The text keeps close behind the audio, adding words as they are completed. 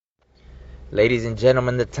Ladies and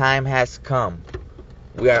gentlemen, the time has come.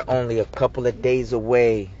 We are only a couple of days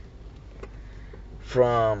away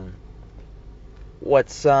from what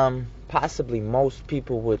some, possibly most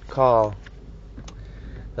people would call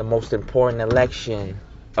the most important election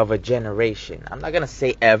of a generation. I'm not going to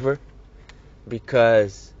say ever,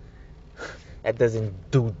 because that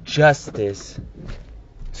doesn't do justice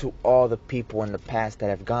to all the people in the past that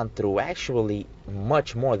have gone through actually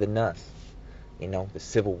much more than us. You know, the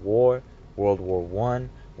Civil War, World War I,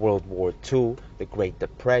 World War II, the Great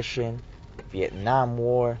Depression, Vietnam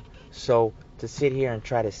War. So to sit here and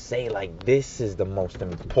try to say like this is the most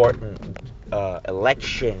important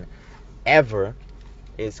election ever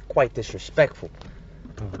is quite disrespectful.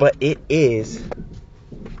 But it is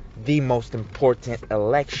the most important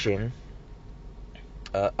election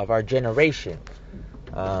of our generation.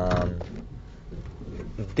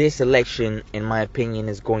 This election, in my opinion,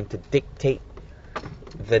 is going to dictate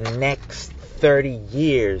the next 30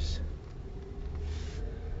 years,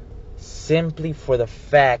 simply for the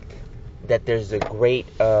fact that there's a great,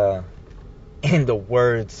 in the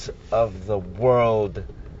words of the world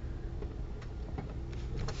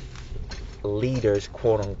leaders,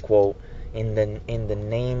 quote unquote, in the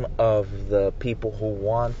name of the people who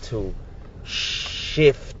want to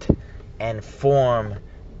shift and form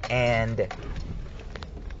and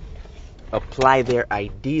apply their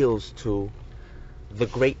ideals to, the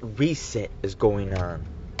Great Reset is going on.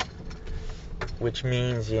 Which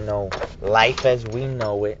means, life as we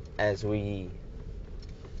know it, as we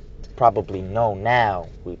probably know now,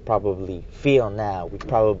 we probably feel now, we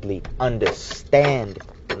probably understand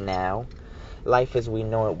now, life as we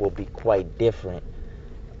know it will be quite different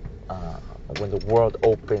when the world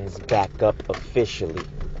opens back up officially.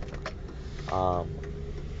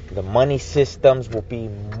 The money systems will be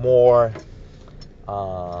more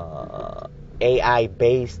AI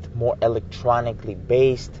based, more electronically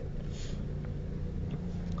based.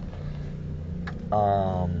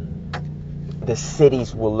 The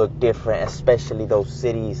cities will look different, especially those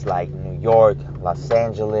cities like New York, Los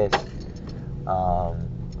Angeles,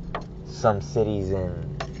 some cities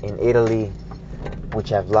in Italy, which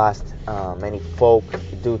have lost many folk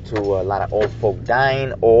due to a lot of old folk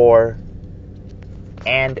dying or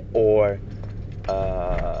a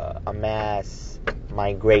mass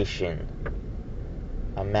migration,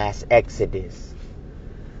 a mass exodus.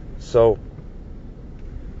 So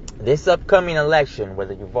this upcoming election,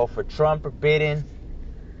 whether you vote for Trump or Biden,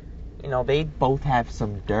 they both have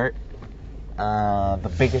some dirt.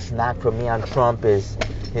 The biggest knock for me on Trump is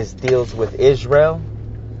his deals with Israel,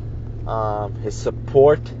 his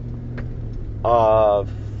support of,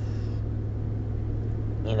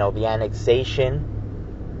 the annexation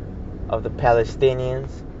of the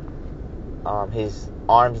Palestinians, his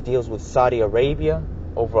arms deals with Saudi Arabia,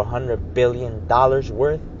 over $100 billion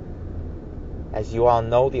worth. As you all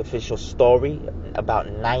know, the official story, about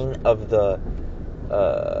 9 of the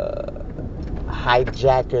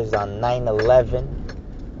hijackers on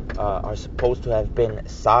 9/11 are supposed to have been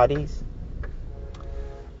Saudis.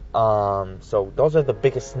 So those are the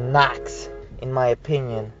biggest knocks, in my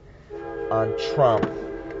opinion, on Trump.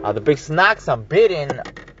 The biggest knocks on Biden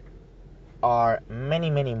are many,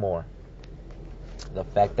 many more. The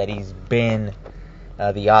fact that he's been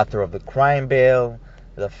the author of the crime bill,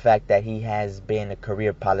 the fact that he has been a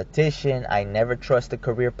career politician. I never trust a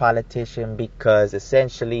career politician because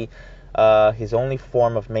essentially his only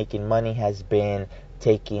form of making money has been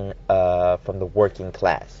taking from the working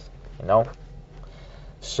class,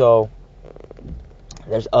 So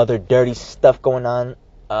there's other dirty stuff going on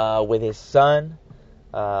with his son.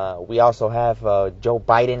 We also have Joe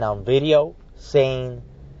Biden on video saying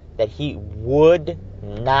that he would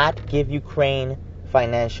not give Ukraine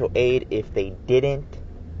financial aid if they didn't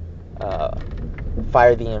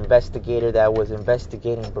fire the investigator that was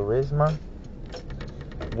investigating Burisma,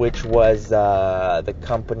 which was the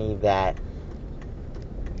company that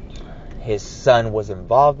his son was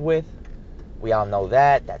involved with. We all know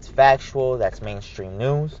that. That's factual. That's mainstream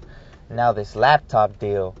news. Now this laptop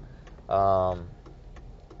deal,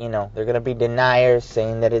 they're gonna be deniers,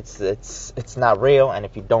 saying that it's not real. And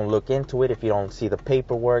if you don't look into it, if you don't see the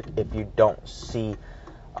paperwork, if you don't see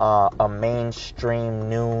a mainstream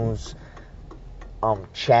news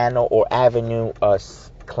channel or avenue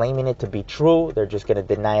claiming it to be true, they're just gonna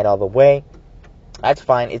deny it all the way. That's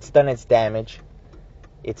fine. It's done its damage.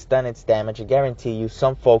 I guarantee you,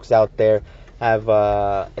 some folks out there have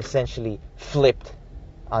essentially flipped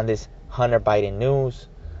on this Hunter Biden news,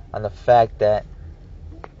 on the fact that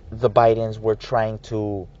the Bidens were trying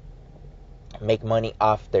to make money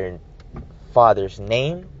off their father's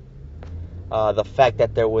name, The fact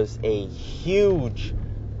that there was a huge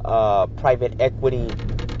private equity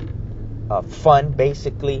fund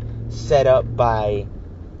basically set up by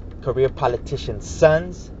career politicians'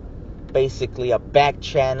 sons, basically a back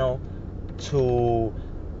channel to,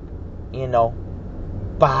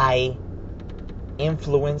 buy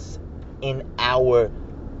influence in our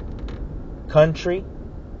country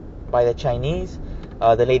by the Chinese.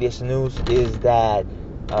 The latest news is that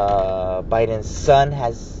Biden's son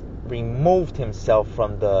has removed himself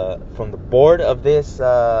from the board of this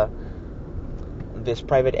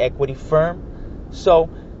private equity firm. So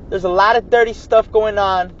there's a lot of dirty stuff going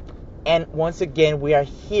on, and once again we are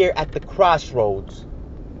here at the crossroads.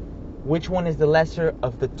 Which one is the lesser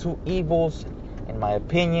of the two evils? In my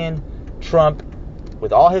opinion, Trump,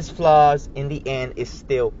 with all his flaws, in the end is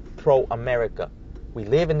still pro-America. We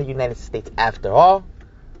live in the United States after all.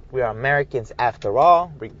 We are Americans after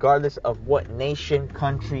all, regardless of what nation,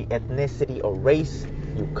 country, ethnicity, or race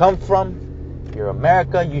you come from. If you're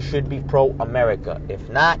America, you should be pro-America. If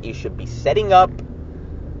not, you should be setting up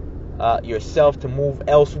yourself to move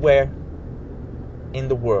elsewhere in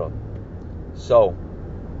the world. So,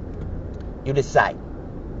 you decide.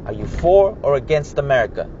 Are you for or against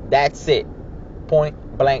America? That's it.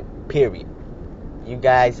 Point blank, period. You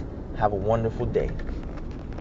guys have a wonderful day.